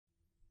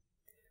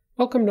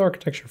Welcome to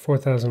Architecture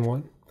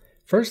 4001.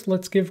 First,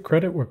 let's give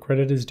credit where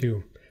credit is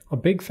due. A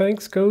big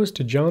thanks goes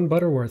to John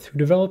Butterworth, who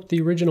developed the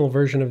original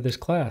version of this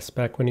class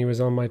back when he was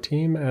on my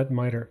team at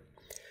MITRE.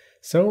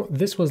 So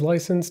this was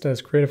licensed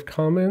as Creative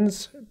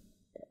Commons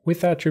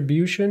with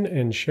attribution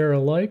and share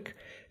alike,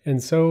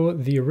 and so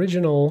the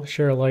original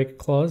share alike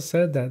clause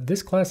said that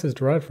this class is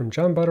derived from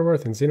John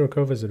Butterworth and Zeno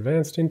Kova's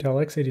advanced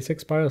Intel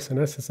x86 BIOS and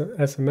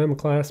SMM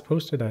class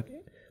posted at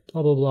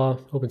blah blah blah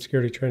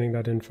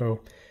opensecuritytraining.info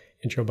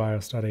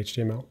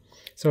introbios.html.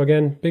 So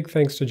again, big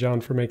thanks to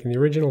John for making the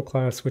original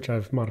class, which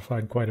I've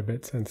modified quite a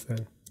bit since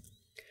then.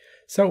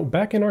 So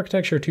back in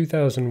Architecture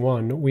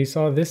 2001, we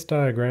saw this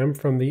diagram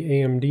from the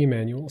AMD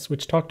manuals,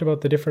 which talked about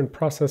the different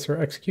processor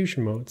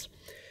execution modes.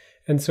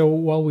 And so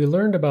while we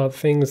learned about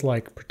things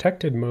like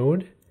protected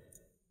mode,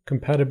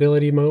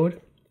 compatibility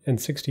mode, and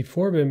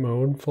 64-bit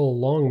mode, full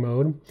long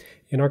mode,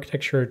 in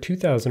Architecture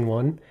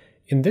 2001,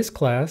 in this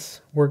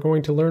class, we're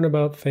going to learn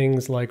about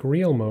things like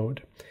real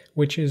mode,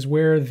 which is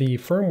where the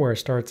firmware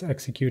starts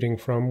executing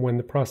from when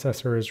the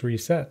processor is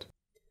reset.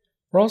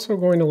 We're also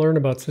going to learn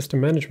about system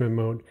management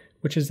mode,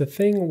 which is a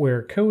thing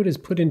where code is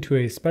put into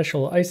a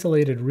special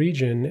isolated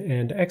region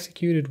and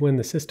executed when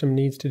the system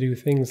needs to do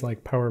things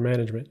like power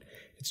management.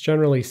 It's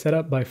generally set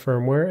up by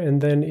firmware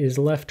and then is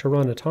left to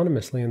run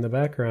autonomously in the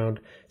background,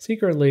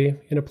 secretly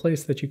in a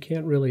place that you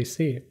can't really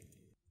see.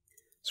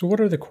 So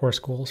what are the course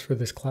goals for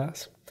this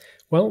class?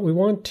 Well, we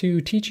want to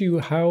teach you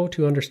how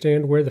to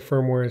understand where the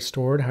firmware is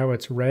stored, how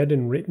it's read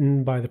and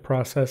written by the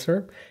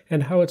processor,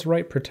 and how it's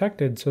write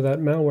protected so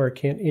that malware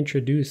can't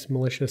introduce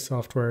malicious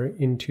software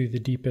into the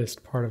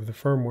deepest part of the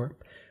firmware.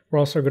 We're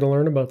also going to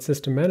learn about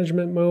system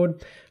management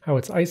mode, how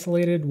it's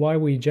isolated, why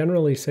we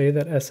generally say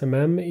that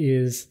SMM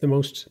is the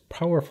most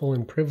powerful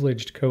and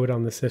privileged code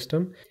on the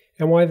system,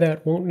 and why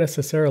that won't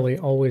necessarily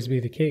always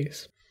be the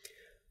case.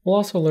 We'll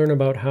also learn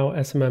about how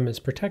SMM is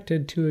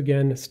protected to,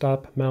 again,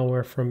 stop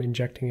malware from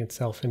injecting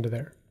itself into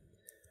there.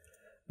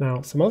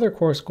 Now, some other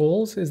course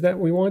goals is that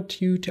we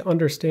want you to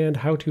understand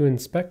how to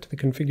inspect the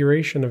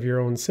configuration of your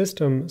own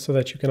system so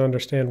that you can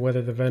understand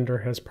whether the vendor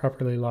has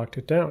properly locked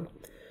it down.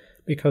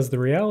 Because the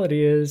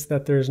reality is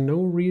that there's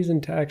no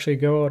reason to actually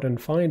go out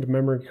and find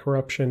memory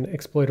corruption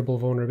exploitable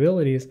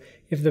vulnerabilities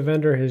if the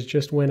vendor has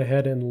just went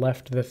ahead and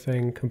left the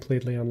thing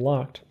completely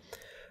unlocked.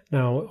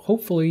 Now,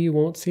 hopefully you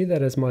won't see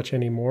that as much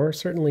anymore,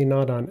 certainly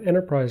not on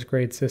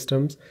enterprise-grade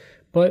systems,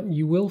 but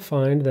you will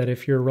find that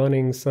if you're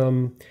running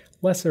some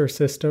lesser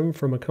system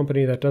from a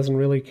company that doesn't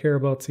really care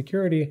about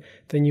security,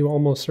 then you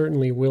almost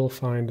certainly will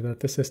find that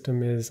the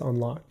system is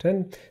unlocked.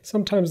 And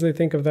sometimes they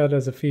think of that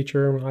as a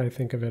feature, I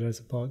think of it as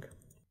a bug.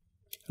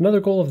 Another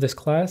goal of this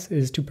class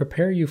is to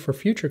prepare you for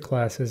future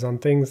classes on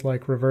things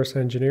like reverse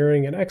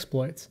engineering and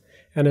exploits.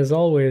 And as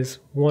always,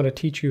 we want to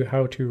teach you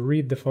how to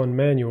read the fun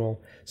manual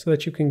so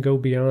that you can go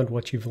beyond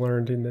what you've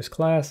learned in this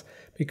class,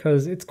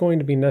 because it's going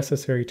to be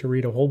necessary to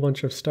read a whole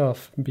bunch of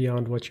stuff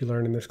beyond what you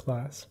learn in this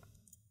class.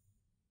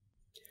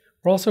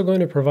 We're also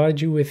going to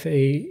provide you with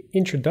an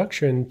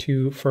introduction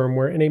to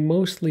firmware in a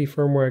mostly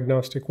firmware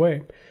agnostic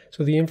way.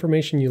 So the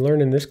information you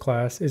learn in this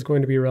class is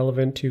going to be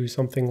relevant to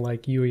something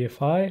like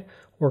UEFI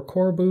or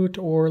Core Boot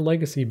or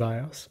Legacy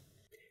BIOS.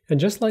 And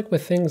just like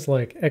with things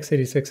like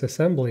x86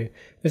 assembly,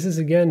 this is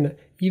again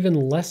even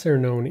lesser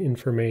known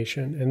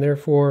information, and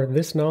therefore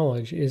this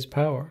knowledge is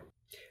power.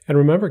 And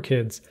remember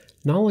kids,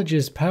 knowledge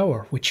is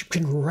power, which you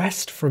can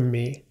wrest from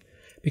me,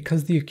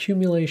 because the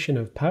accumulation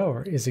of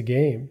power is a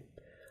game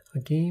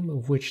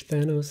of which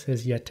Thanos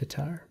has yet to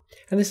tire.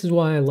 And this is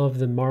why I love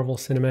the Marvel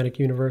Cinematic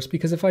Universe,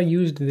 because if I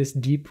used this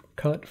deep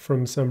cut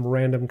from some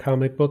random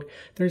comic book,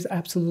 there's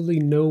absolutely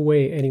no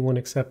way anyone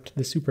except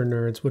the super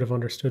nerds would have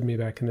understood me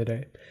back in the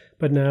day.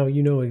 But now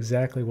you know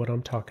exactly what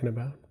I'm talking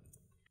about.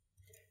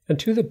 And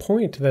to the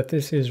point that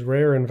this is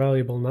rare and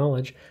valuable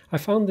knowledge, I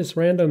found this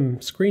random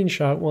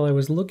screenshot while I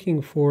was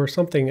looking for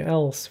something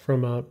else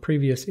from a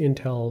previous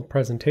Intel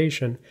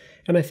presentation,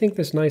 and I think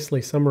this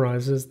nicely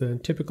summarizes the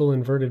typical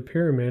inverted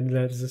pyramid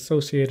that is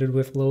associated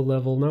with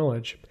low-level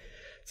knowledge.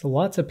 So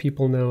lots of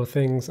people know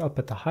things up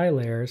at the high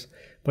layers,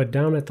 but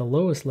down at the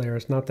lowest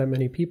layers, not that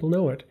many people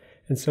know it.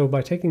 And so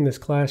by taking this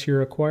class,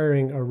 you're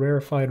acquiring a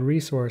rarefied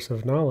resource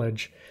of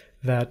knowledge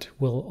that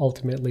will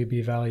ultimately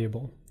be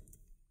valuable.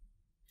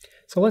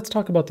 So let's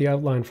talk about the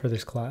outline for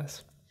this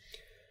class.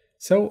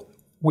 So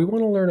we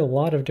want to learn a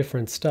lot of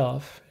different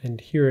stuff, and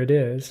here it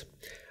is.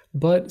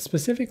 But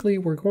specifically,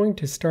 we're going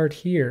to start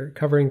here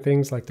covering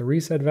things like the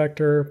reset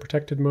vector,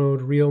 protected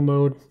mode, real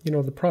mode, the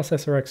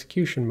processor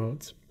execution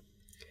modes.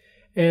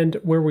 And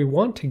where we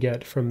want to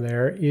get from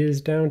there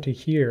is down to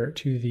here,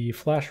 to the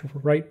flash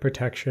write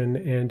protection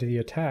and the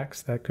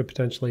attacks that could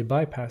potentially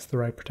bypass the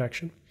write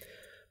protection.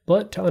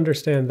 But to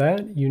understand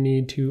that, you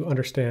need to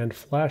understand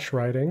flash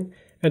writing,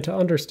 and to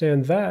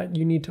understand that,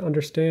 you need to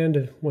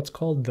understand what's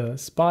called the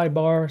SPI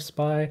bar,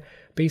 SPI,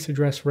 base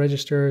address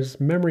registers,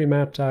 memory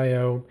mapped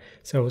I/O,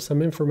 so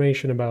some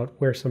information about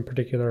where some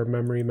particular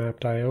memory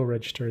mapped I/O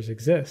registers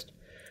exist.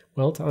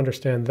 Well, to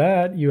understand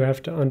that, you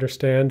have to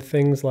understand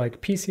things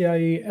like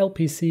PCIe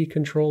LPC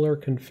controller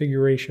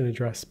configuration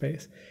address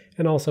space,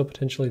 and also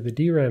potentially the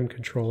DRAM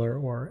controller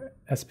or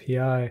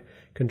SPI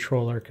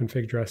controller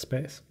config address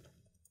space.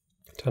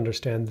 To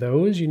understand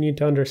those, you need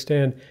to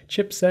understand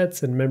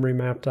chipsets and memory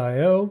mapped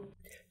I/O.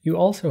 You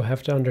also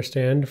have to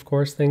understand, of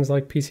course, things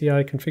like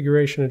PCI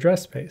configuration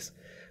address space.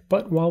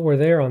 But while we're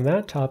there on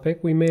that topic,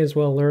 we may as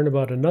well learn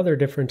about another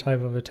different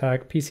type of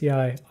attack,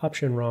 PCI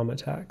option ROM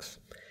attacks.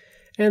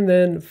 And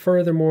then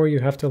furthermore, you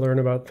have to learn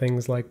about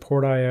things like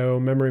port I/O,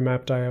 memory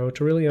mapped I/O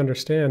to really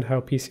understand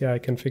how PCI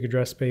config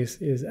address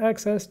space is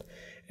accessed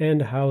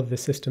and how the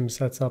system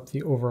sets up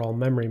the overall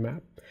memory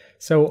map.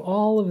 So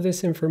all of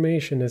this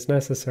information is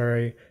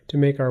necessary to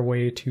make our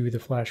way to the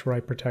flash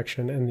write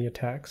protection and the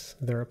attacks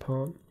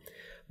thereupon.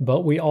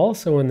 But we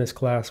also in this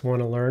class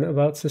want to learn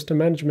about system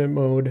management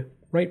mode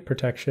write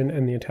protection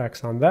and the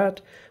attacks on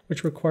that,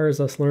 which requires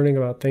us learning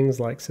about things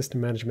like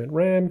system management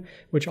RAM,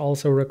 which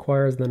also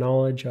requires the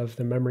knowledge of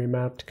the memory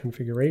mapped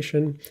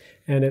configuration,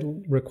 and it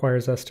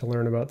requires us to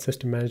learn about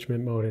system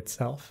management mode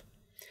itself.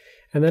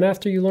 And then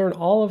after you learn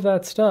all of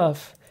that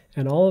stuff,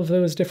 and all of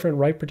those different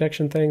write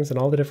protection things and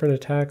all the different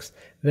attacks,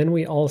 then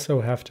we also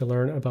have to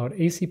learn about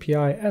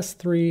ACPI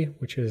S3,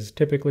 which is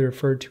typically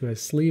referred to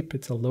as sleep.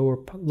 It's a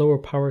lower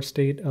power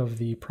state of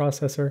the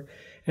processor,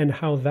 and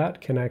how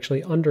that can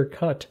actually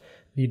undercut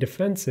the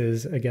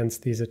defenses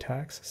against these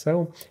attacks.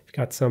 So you've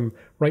got some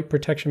write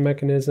protection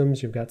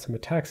mechanisms, you've got some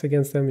attacks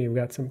against them, you've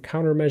got some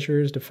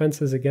countermeasures,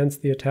 defenses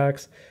against the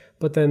attacks,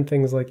 but then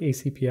things like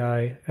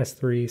ACPI,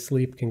 S3,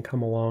 sleep can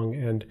come along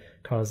and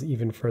cause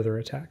even further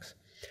attacks.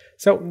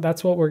 So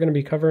that's what we're going to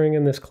be covering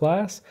in this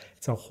class.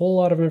 It's a whole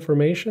lot of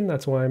information.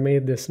 That's why I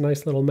made this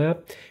nice little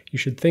map. You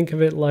should think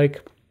of it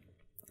like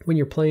when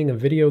you're playing a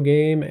video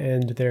game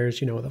and there's,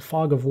 the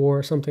fog of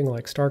war, something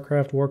like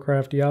StarCraft,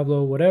 Warcraft,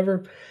 Diablo,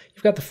 whatever.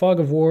 You've got the fog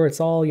of war, it's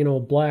all,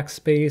 black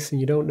space and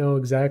you don't know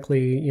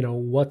exactly,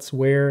 what's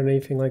where and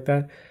anything like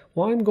that.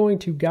 Well, I'm going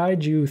to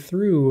guide you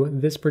through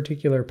this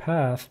particular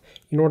path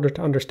in order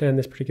to understand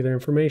this particular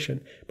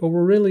information. But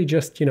we're really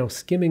just,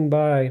 skimming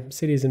by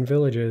cities and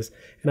villages,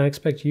 and I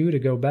expect you to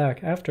go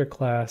back after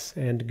class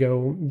and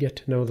go get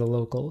to know the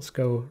locals,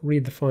 go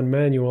read the fun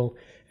manual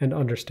and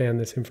understand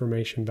this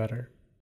information better.